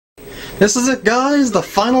This is it, guys, the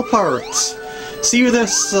final part. See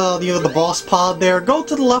this, the boss pod there? Go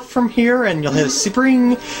to the left from here and you'll hit a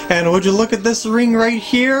spring, and would you look at this ring right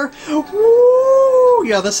here? Woo!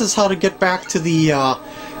 Yeah, this is how to get back to the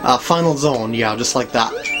final zone, yeah, just like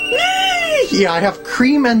that. Yeah, I have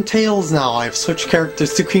Cream and Tails now. I've switched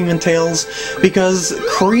characters to Cream and Tails because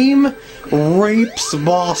Cream rapes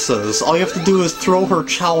bosses. All you have to do is throw her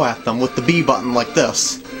Chao at them with the B button like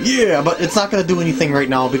this. Yeah, but it's not going to do anything right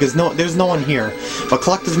now because there's no one here. But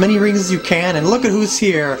collect as many rings as you can, and look at who's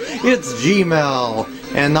here. It's Gmail.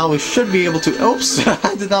 And now we should be able to... Oops,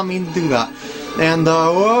 I did not mean to do that. And,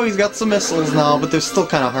 whoa, he's got some missiles now, but they're still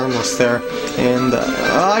kind of harmless there. And,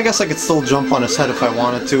 I guess I could still jump on his head if I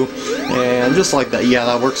wanted to. And just like that, yeah,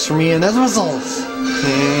 that works for me. And there's missiles!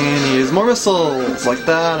 And here's more missiles, like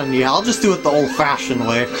that. And yeah, I'll just do it the old-fashioned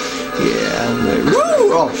way. Yeah, and,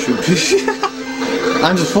 woo! Oh, shoot.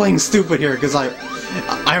 I'm just playing stupid here, because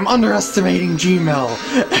I'm underestimating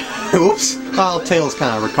Gmail. Oops. Well, Tails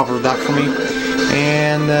kind of recovered that for me.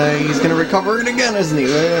 And, he's gonna recover it again, isn't he?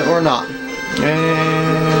 Or not.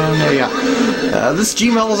 And yeah, this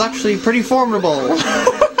Gmail is actually pretty formidable.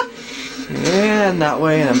 And that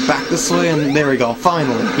way, and then back this way, and there we go,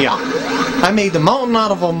 finally, yeah. I made the mountain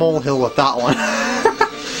out of a molehill with that one.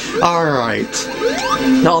 Alright.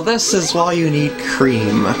 Now this is why you need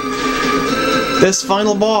Cream. This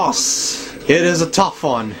final boss, it is a tough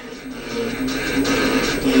one.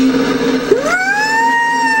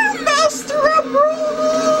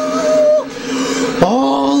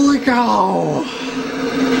 Holy cow!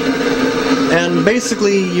 And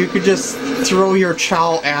basically, you could just throw your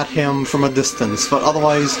Chao at him from a distance, but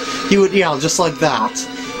otherwise, you would, yeah, just like that.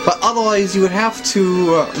 But otherwise, you would have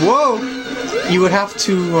to, whoa! You would have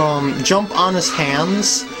to jump on his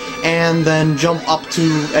hands, and then jump up to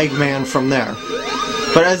Eggman from there.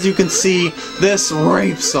 But as you can see, this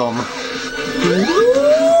rapes him.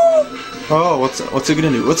 Oh, what's it gonna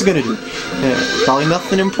do? What's it gonna do? Yeah, probably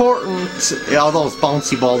nothing important. Yeah, those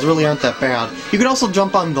bouncy balls really aren't that bad. You could also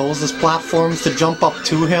jump on those as platforms to jump up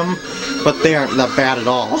to him, but they aren't that bad at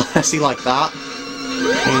all. See, like that?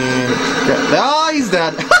 And... ah, he's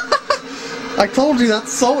dead! I told you,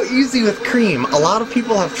 that's so easy with Cream. A lot of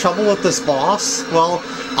people have trouble with this boss. Well,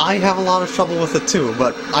 I have a lot of trouble with it too,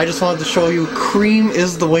 but I just wanted to show you Cream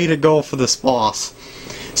is the way to go for this boss.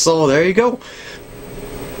 So, there you go.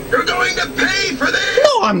 You're going to pay for this!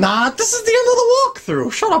 No, I'm not! This is the end of the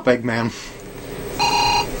walkthrough! Shut up, Eggman.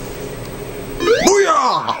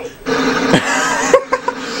 Booyah!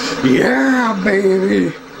 Yeah,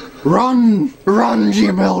 baby! Run! Run,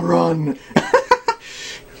 Gmail, run!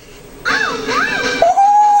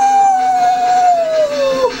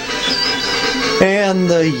 And,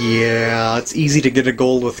 yeah, it's easy to get a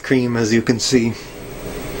gold with Cream, as you can see.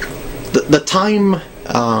 The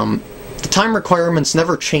time requirements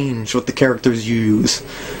never change with the characters you use.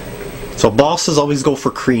 So bosses always go for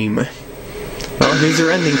Cream. Well, here's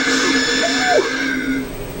your ending.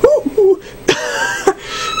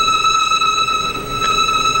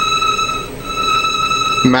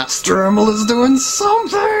 Master Emerald is doing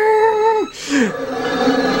something!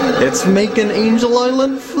 It's making Angel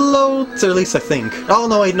Island float, or at least I think. Oh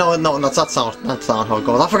no, wait, no, that's not how it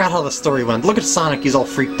goes. I forgot how the story went. Look at Sonic, he's all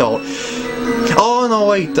freaked out. Oh no,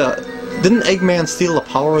 wait, didn't Eggman steal the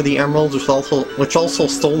power of the emeralds, which also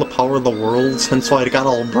stole the power of the worlds, hence why it got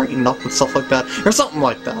all brightened up and stuff like that? Or something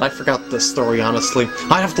like that. I forgot the story, honestly.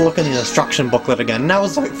 I'd have to look in the instruction booklet again. And that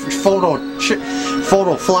was like photo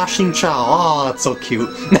flashing Chao. Oh, that's so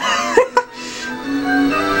cute.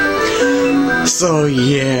 So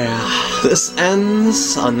yeah, this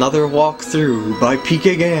ends another walkthrough by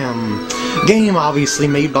PK Gam. Game obviously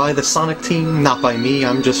made by the Sonic team, not by me.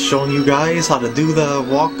 I'm just showing you guys how to do the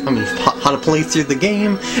how to play through the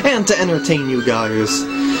game and to entertain you guys.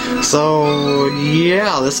 So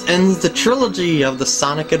yeah, this ends the trilogy of the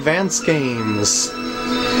Sonic Advance games.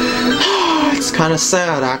 It's kind of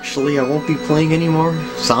sad, actually. I won't be playing any more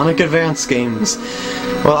Sonic Advance games.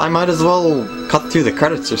 Well, I might as well cut through the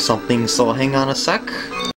credits or something, so hang on a sec.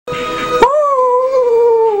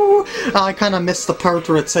 I kind of missed the part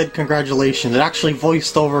where it said congratulations. It actually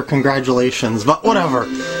voiced over congratulations, but whatever.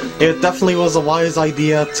 It definitely was a wise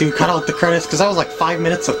idea to cut out the credits, because that was like 5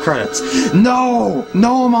 minutes of credits. No!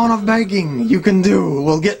 No amount of begging you can do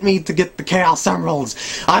will get me to get the Chaos Emeralds.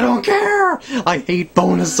 I don't care! I hate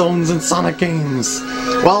bonus zones in Sonic games.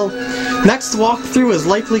 Well, next walkthrough is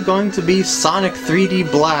likely going to be Sonic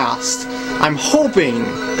 3D Blast. I'm hoping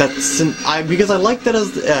that, because I liked it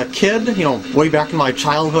as a kid, you know, way back in my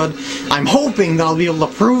childhood, I'm hoping that I'll be able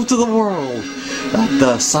to prove to the world that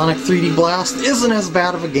the Sonic 3D Blast isn't as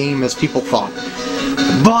bad of a game as people thought.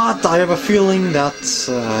 But I have a feeling that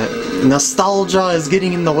nostalgia is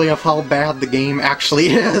getting in the way of how bad the game actually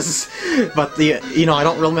is. But you know, I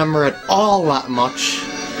don't remember it all that much.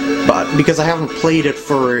 But because I haven't played it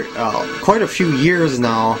for quite a few years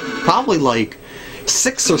now, probably like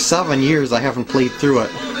 6 or 7 years I haven't played through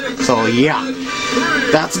it. So yeah,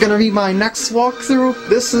 that's gonna be my next walkthrough.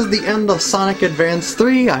 This is the end of Sonic Advance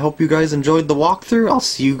 3. I hope you guys enjoyed the walkthrough. I'll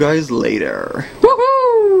see you guys later.